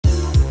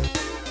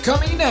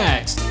Coming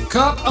next,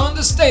 Cop on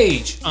the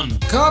Stage on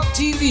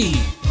COPtv.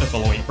 The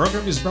following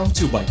program is brought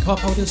to you by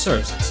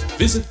copaudioserv.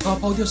 Visit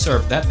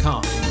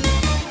copaudioserv.com.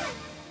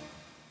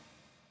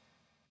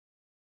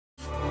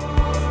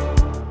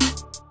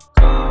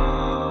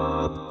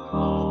 Cop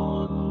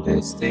on the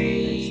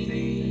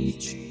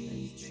Stage.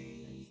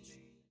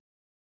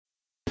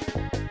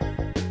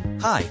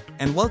 Hi,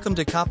 and welcome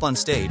to Cop on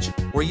Stage,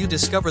 where you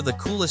discover the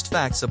coolest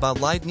facts about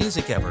live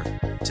music ever.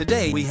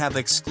 Today we have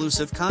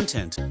exclusive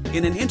content.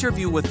 In an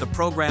interview with the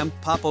program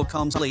Papo,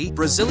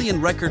 Brazilian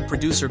record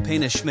producer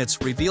Pena Schmidt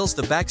reveals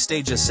the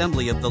backstage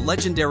assembly of the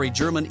legendary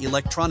German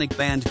electronic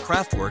band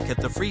Kraftwerk at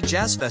the Free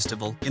Jazz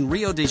Festival in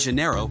Rio de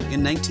Janeiro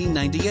in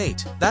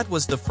 1998. That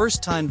was the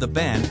first time the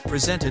band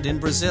presented in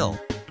Brazil.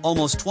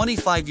 Almost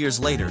 25 years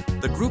later,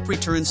 the group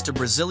returns to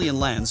Brazilian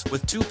lands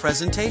with two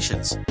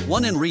presentations,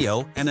 one in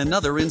Rio and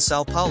another in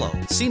Sâo Paulo.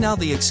 See now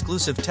the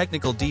exclusive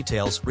technical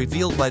details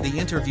revealed by the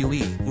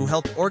interviewee who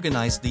helped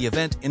organize the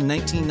event in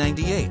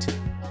 1998.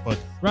 But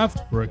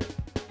Kraftwerk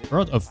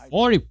wrote a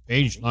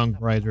 40-page long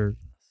writer.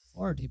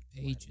 40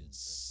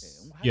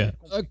 pages. Yeah,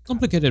 a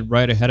complicated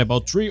writer had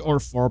about 3 or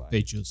 4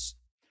 pages.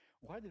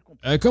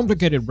 A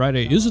complicated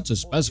writer used to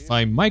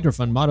specify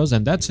microphone models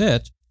and that's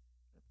it.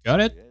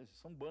 Got it?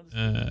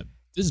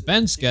 These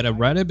bands get a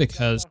writer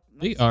because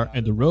they are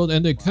on the road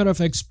and they kind of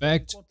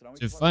expect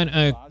to find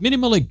a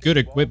minimally good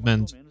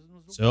equipment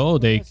so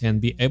they can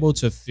be able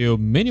to feel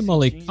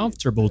minimally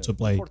comfortable to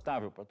play.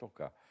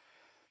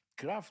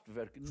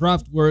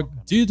 Kraftwerk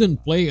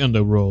didn't play on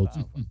the road.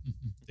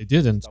 They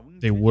didn't.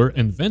 They were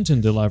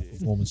inventing the live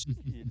performance.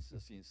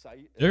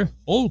 Their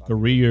whole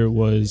career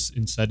was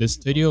inside the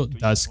studio,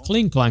 das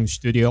Kling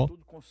studio.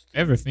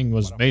 Everything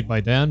was made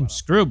by them,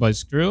 screw by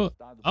screw,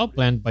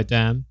 outplanned by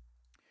them.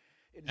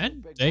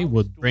 And they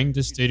would bring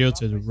the studio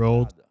to the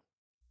road.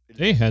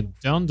 They had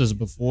done this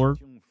before.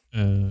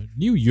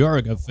 New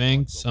York, I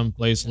think,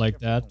 someplace like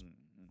that,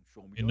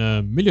 in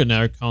a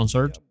millionaire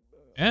concert.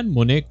 And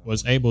Munich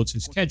was able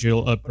to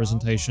schedule a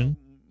presentation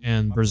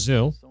in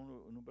Brazil.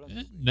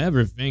 And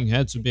everything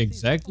had to be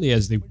exactly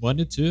as they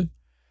wanted to,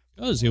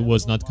 because it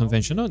was not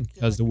conventional,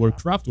 because they were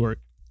Kraftwerk.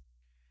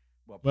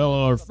 Well,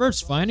 our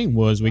first finding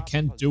was we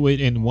can't do it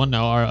in 1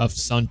 hour of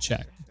sound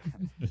check.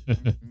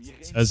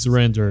 As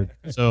rendered,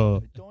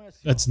 so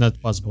that's not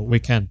possible. We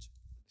can't,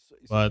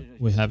 but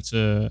we have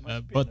to.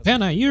 But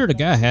Pena, you're the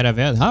guy ahead of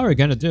it. How are we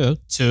gonna do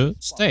 2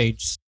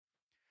 stages?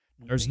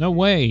 There's no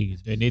way.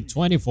 They need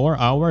 24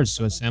 hours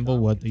to assemble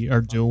what they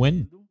are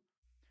doing.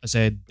 I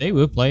said they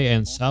will play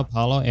in São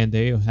Paulo and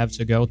they have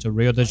to go to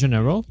Rio de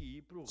Janeiro,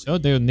 so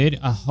they'll need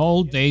a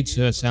whole day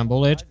to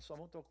assemble it,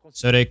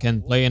 so they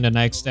can play in the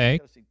next day.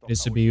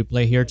 This will be you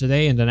play here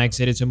today and the next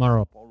city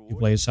tomorrow. You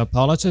play in São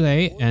Paulo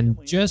today, and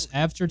just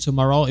after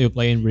tomorrow you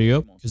play in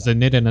Rio, because they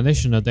need an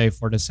additional day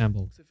for the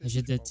sample.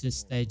 You did 2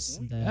 stages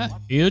in the...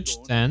 Huge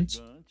tent.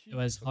 It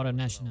was Hora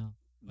National,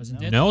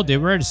 wasn't it? No, they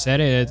already said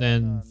it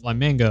in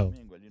Flamengo,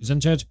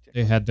 isn't it?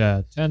 They had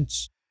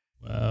tents.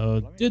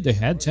 Well, did they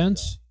had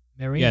tents?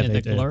 Marina da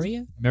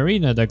Gloria?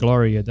 Marina da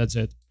Gloria, that's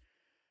it.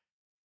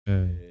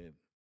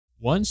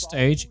 1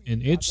 stage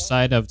in each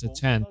side of the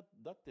tent.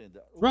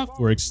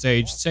 Kraftwerk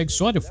stage takes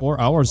 24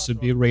 hours to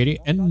be ready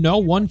and no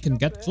one can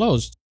get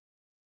close.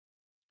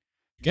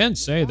 You can't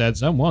say that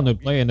someone will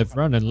play in the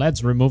front and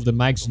let's remove the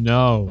mics,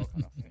 no.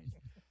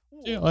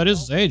 The other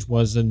stage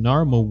was a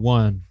normal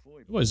one.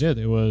 It was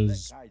it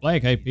was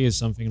Black Eyed Peas,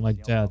 something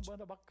like that.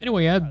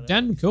 Anyway, a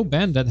damn cool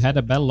band that had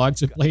a bad luck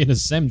to play in the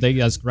same day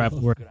as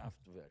Kraftwerk.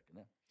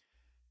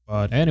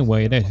 But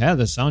anyway, they had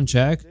a sound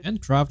check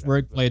and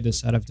Kraftwerk played the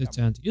side of the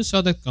tent. You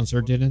saw that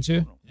concert, didn't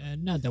you?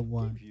 Not the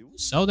one.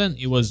 So then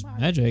it was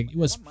magic. It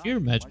was pure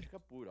magic.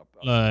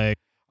 Like,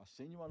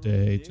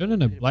 they turned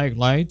on a black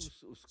light.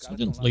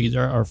 Suddenly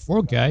there are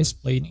 4 guys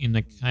playing in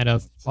a kind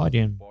of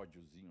podium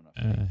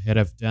ahead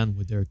of them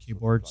with their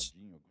keyboards.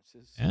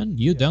 And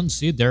you don't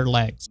see their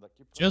legs,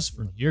 just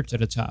from here to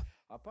the top.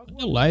 When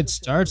the light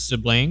starts to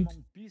blink,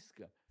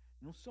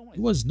 it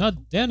was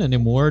not them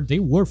anymore. They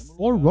were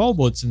 4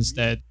 robots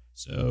instead.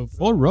 So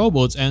 4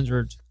 robots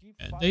entered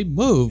and they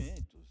moved.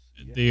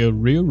 They are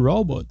real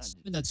robots.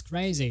 That's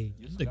crazy.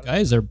 And the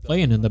guys are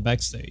playing in the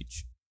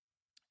backstage.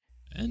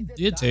 And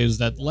details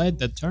that light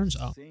that turns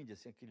on.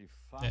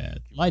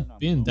 That light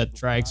pin that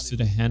tracks to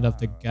the hand of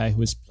the guy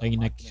who is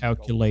playing a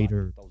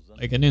calculator.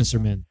 Like an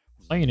instrument,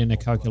 playing in a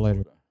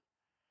calculator.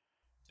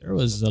 There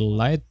was a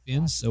light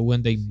pin, so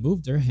when they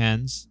moved their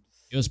hands,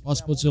 it was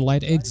possible to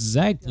light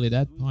exactly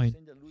that point.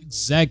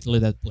 Exactly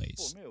that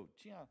place.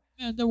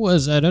 And there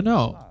was, I don't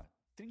know,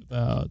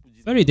 about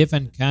 30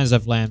 different kinds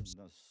of lamps.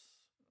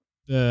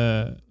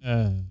 They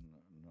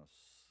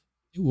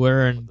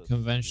weren't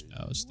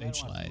conventional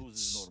stage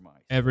lights.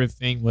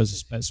 Everything was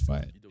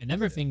specified. And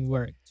everything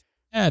worked.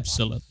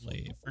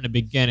 Absolutely, from the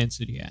beginning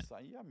to the end.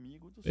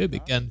 We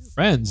became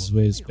friends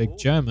with Big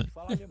German.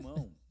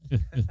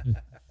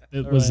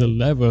 That was the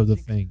level of the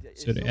thing.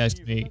 So they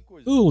asked me,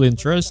 who will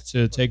interest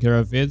to take care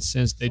of it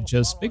since they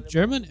just speak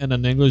German and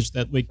an English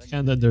that we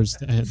can't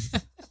understand.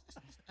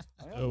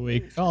 So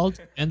we called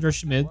Pena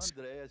Schmidt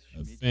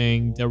I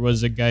think there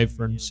was a guy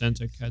from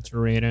Santa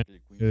Catarina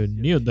who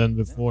knew them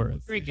before.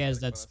 Three guys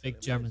that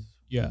speak German.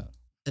 Yeah,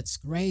 That's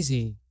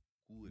crazy.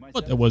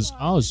 but it was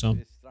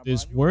awesome.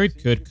 This work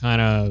could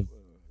kind of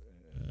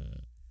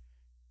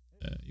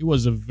it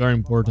was a very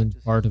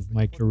important part of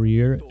my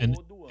career, and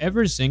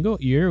every single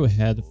year we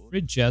had a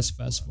free jazz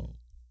festival.